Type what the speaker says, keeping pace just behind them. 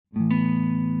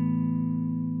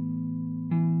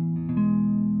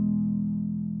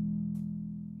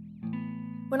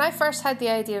When I first had the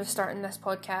idea of starting this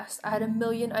podcast, I had a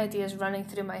million ideas running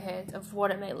through my head of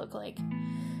what it might look like.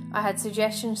 I had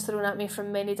suggestions thrown at me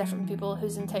from many different people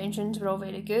whose intentions were all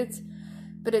very good,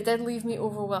 but it did leave me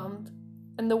overwhelmed.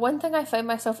 And the one thing I found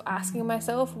myself asking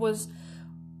myself was,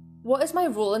 what is my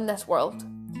role in this world?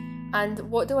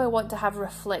 And what do I want to have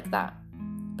reflect that?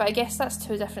 But I guess that's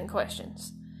two different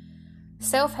questions.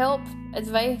 Self-help,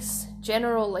 advice,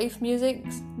 general life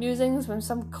musings with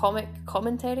some comic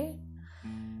commentary.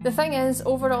 The thing is,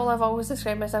 overall I've always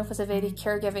described myself as a very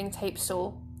caregiving type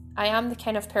soul. I am the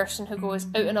kind of person who goes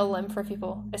out on a limb for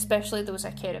people, especially those I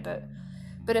care about.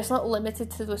 But it's not limited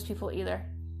to those people either.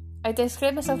 I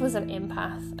describe myself as an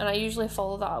empath, and I usually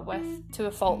follow that up with, to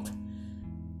a fault,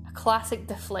 a classic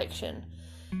deflection.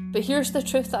 But here's the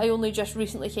truth that I only just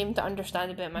recently came to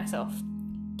understand about myself.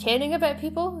 Caring about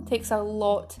people takes a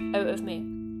lot out of me,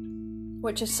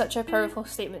 which is such a powerful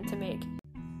statement to make.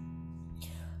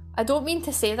 I don't mean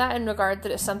to say that in regard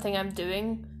that it's something I'm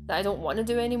doing that I don't want to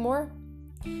do anymore,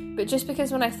 but just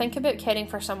because when I think about caring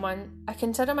for someone, I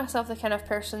consider myself the kind of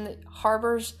person that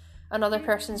harbours another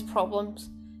person's problems,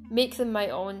 make them my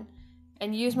own,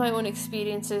 and use my own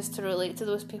experiences to relate to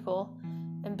those people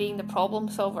and being the problem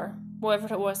solver,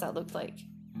 whatever it was that looked like.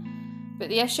 But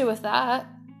the issue with that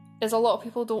is a lot of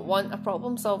people don't want a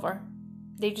problem solver.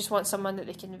 They just want someone that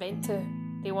they can vent to.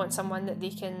 They want someone that they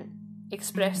can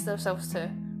express themselves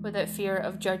to without fear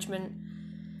of judgment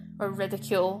or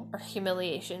ridicule or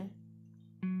humiliation.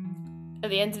 At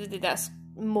the end of the day, that's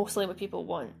mostly what people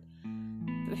want.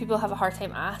 But people have a hard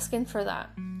time asking for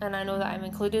that, and I know that I'm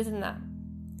included in that.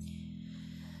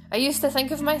 I used to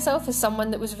think of myself as someone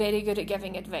that was very good at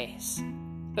giving advice,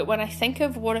 but when I think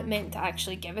of what it meant to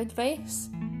actually give advice,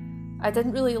 I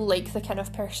didn't really like the kind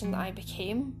of person that I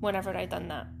became whenever I'd done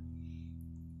that.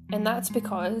 And that's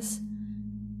because,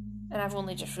 and I've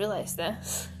only just realised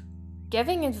this,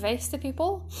 giving advice to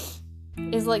people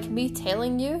is like me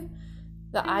telling you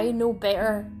that I know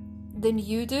better than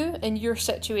you do in your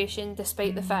situation,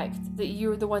 despite the fact that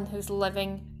you're the one who's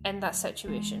living in that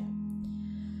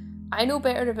situation. I know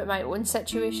better about my own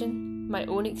situation, my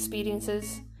own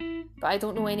experiences, but I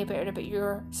don't know any better about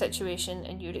your situation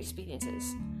and your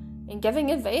experiences. And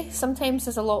giving advice sometimes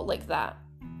is a lot like that.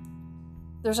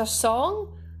 There's a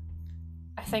song,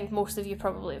 I think most of you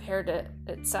probably have heard it,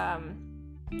 it's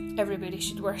Everybody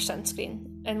Should Wear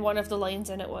Sunscreen, and one of the lines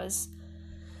in it was,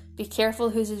 "Be careful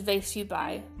whose advice you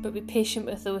buy, but be patient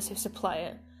with those who supply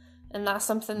it." And that's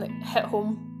something that hit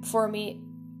home for me,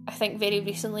 I think, very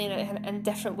recently in a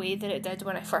different way than it did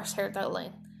when I first heard that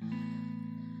line.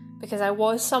 Because I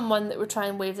was someone that would try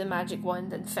and wave the magic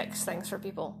wand and fix things for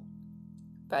people.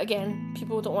 But again,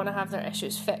 people don't want to have their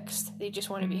issues fixed. They just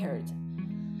want to be heard.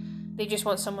 They just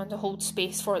want someone to hold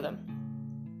space for them.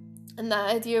 And that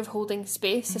idea of holding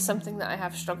space is something that I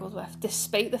have struggled with,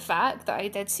 despite the fact that I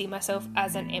did see myself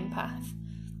as an empath.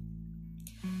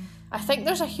 I think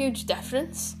there's a huge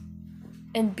difference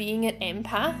in being an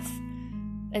empath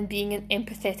and being an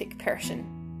empathetic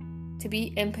person. To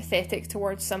be empathetic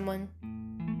towards someone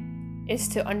is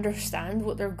to understand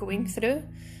what they're going through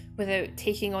without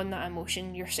taking on that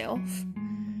emotion yourself.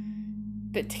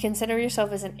 But to consider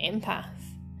yourself as an empath,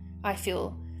 I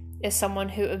feel, is someone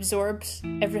who absorbs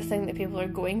everything that people are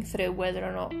going through, whether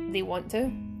or not they want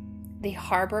to. They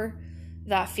harbour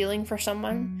that feeling for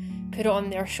someone, put it on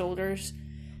their shoulders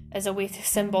as a way to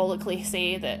symbolically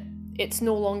say that it's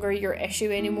no longer your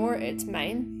issue anymore, it's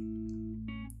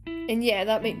mine. And yeah,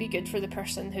 that might be good for the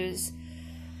person who's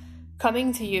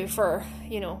coming to you for,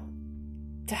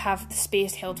 to have the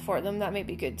space held for them. That might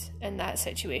be good in that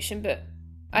situation, but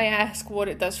I ask what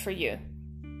it does for you.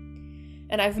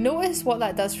 And I've noticed what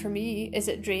that does for me is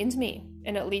it drains me,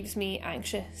 and it leaves me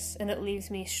anxious, and it leaves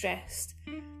me stressed,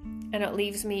 and it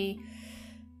leaves me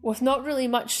with not really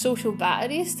much social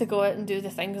batteries to go out and do the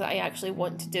things that I actually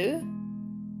want to do.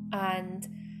 And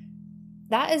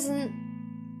that's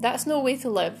no way to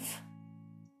live.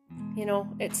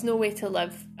 It's no way to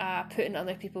live, putting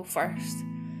other people first.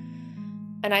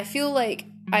 And I feel like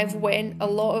I've went a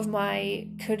lot of my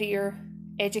career,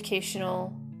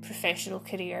 educational, professional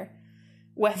career,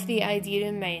 with the idea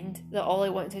in mind that all I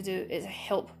want to do is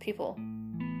help people.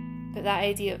 But that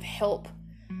idea of help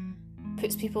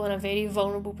puts people in a very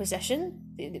vulnerable position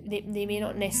they may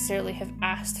not necessarily have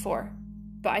asked for,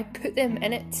 but I put them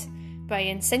in it by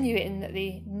insinuating that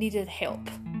they needed help.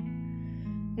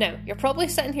 Now, you're probably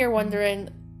sitting here wondering,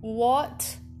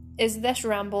 what is this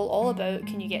ramble all about?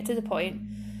 Can you get to the point?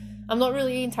 I'm not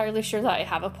really entirely sure that I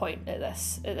have a point at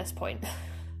this point.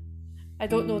 I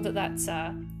don't know that that's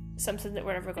something that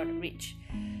we're ever going to reach.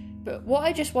 But what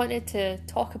I just wanted to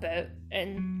talk about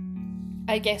and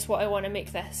I guess what I want to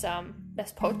make this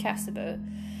this podcast about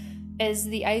is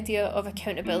the idea of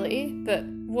accountability, but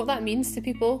what that means to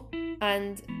people,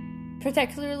 and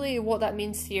particularly what that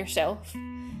means to yourself.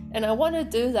 And I want to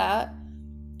do that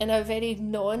in a very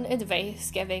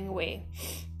non-advice giving way.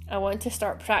 I want to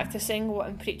start practicing what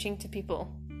I'm preaching to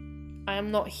people. I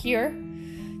am not here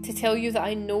to tell you that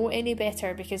I know any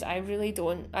better, because I really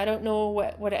don't. I don't know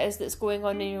what it is that's going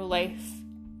on in your life.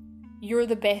 You're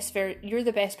the best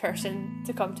person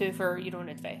to come to for your own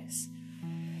advice.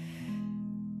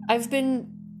 I've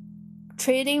been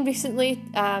training recently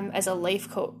as a life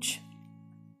coach,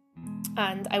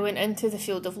 and I went into the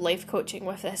field of life coaching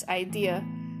with this idea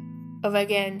of,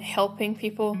 again, helping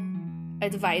people,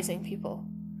 advising people.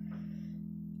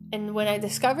 And when I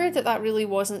discovered that really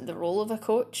wasn't the role of a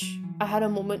coach, I had a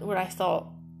moment where I thought,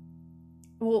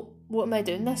 well, what am I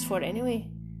doing this for anyway?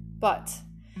 But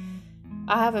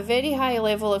I have a very high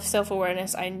level of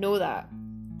self-awareness, I know that.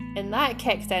 And that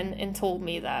kicked in and told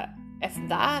me that if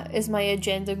that is my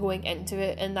agenda going into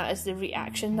it, and that is the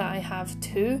reaction that I have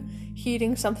to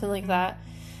hearing something like that,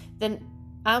 then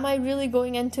am I really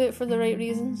going into it for the right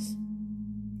reasons?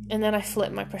 And then I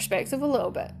flipped my perspective a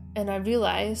little bit, and I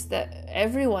realised that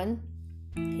everyone,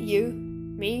 you,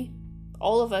 me,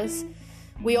 all of us,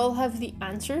 we all have the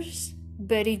answers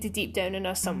buried deep down in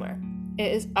us somewhere.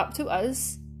 It is up to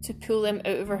us to pull them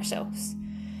out of ourselves.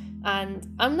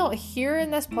 And I'm not here in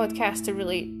this podcast to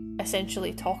really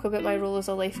essentially talk about my role as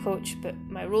a life coach, but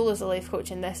my role as a life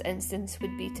coach in this instance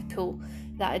would be to pull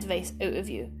that advice out of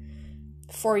you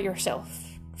for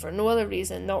yourself, for no other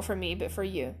reason, not for me, but for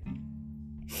you.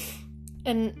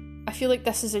 And I feel like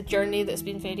this is a journey that's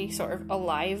been very sort of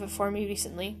alive for me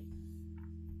recently,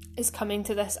 is coming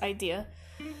to this idea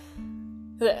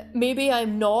that maybe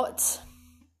I'm not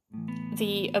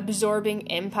the absorbing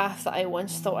empath that I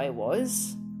once thought I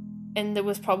was. And there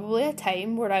was probably a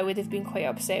time where I would have been quite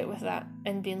upset with that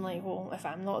and been like, well, if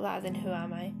I'm not that, then who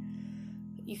am I?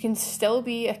 You can still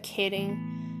be a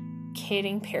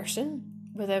caring person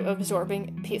without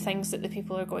absorbing things that the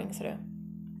people are going through.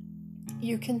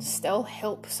 You can still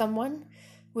help someone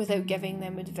without giving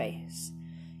them advice.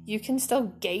 You can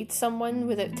still guide someone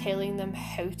without telling them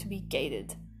how to be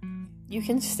guided. You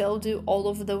can still do all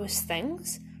of those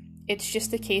things. It's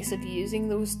just a case of using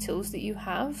those tools that you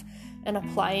have and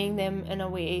applying them in a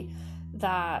way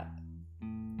that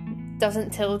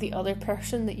doesn't tell the other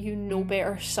person that you know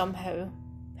better somehow,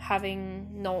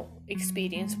 having not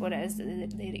experienced what it is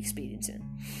that they're experiencing.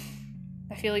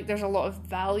 I feel like there's a lot of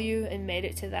value and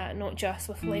merit to that, not just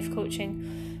with life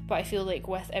coaching, but I feel like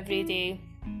with everyday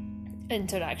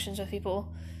interactions with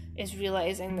people, is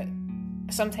realising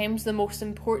that sometimes the most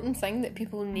important thing that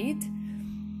people need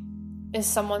is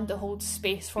someone to hold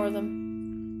space for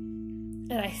them.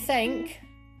 And I think,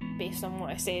 based on what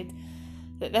I said,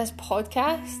 that this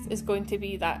podcast is going to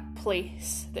be that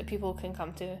place that people can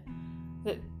come to,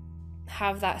 that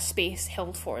have that space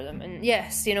held for them. And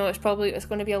yes, it's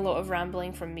going to be a lot of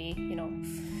rambling from me,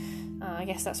 I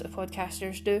guess that's what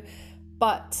podcasters do,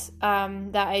 but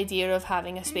that idea of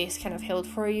having a space kind of held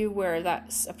for you where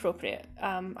that's appropriate.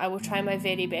 I will try my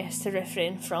very best to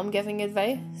refrain from giving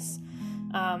advice,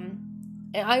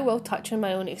 and I will touch on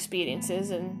my own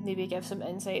experiences and maybe give some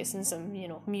insights and some,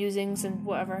 musings and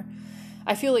whatever.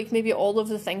 I feel like maybe all of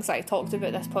the things that I talked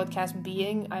about this podcast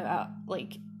being, I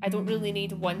don't really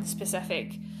need one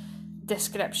specific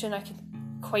description. I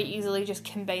can quite easily just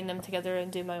combine them together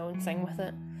and do my own thing with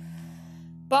it.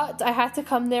 But I had to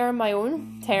come there on my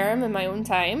own term and my own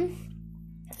time,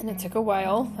 and it took a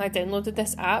while. I downloaded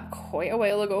this app quite a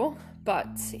while ago,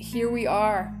 but here we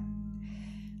are.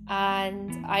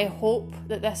 And I hope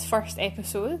that this first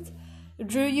episode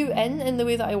drew you in the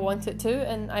way that I want it to,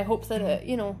 and I hope that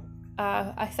it,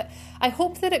 I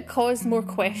hope that it caused more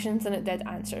questions than it did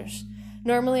answers.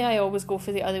 Normally I always go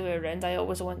for the other way around. I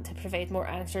always want to provide more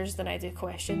answers than I do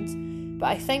questions. But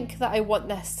I think that I want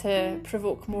this to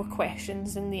provoke more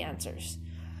questions than the answers,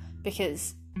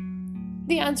 because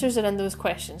the answers are in those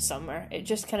questions somewhere. It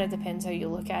just kind of depends how you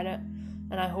look at it.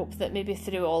 And I hope that maybe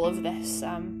through all of this,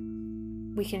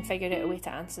 we can figure out a way to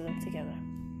answer them together.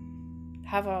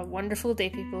 Have a wonderful day,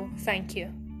 people. Thank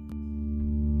you.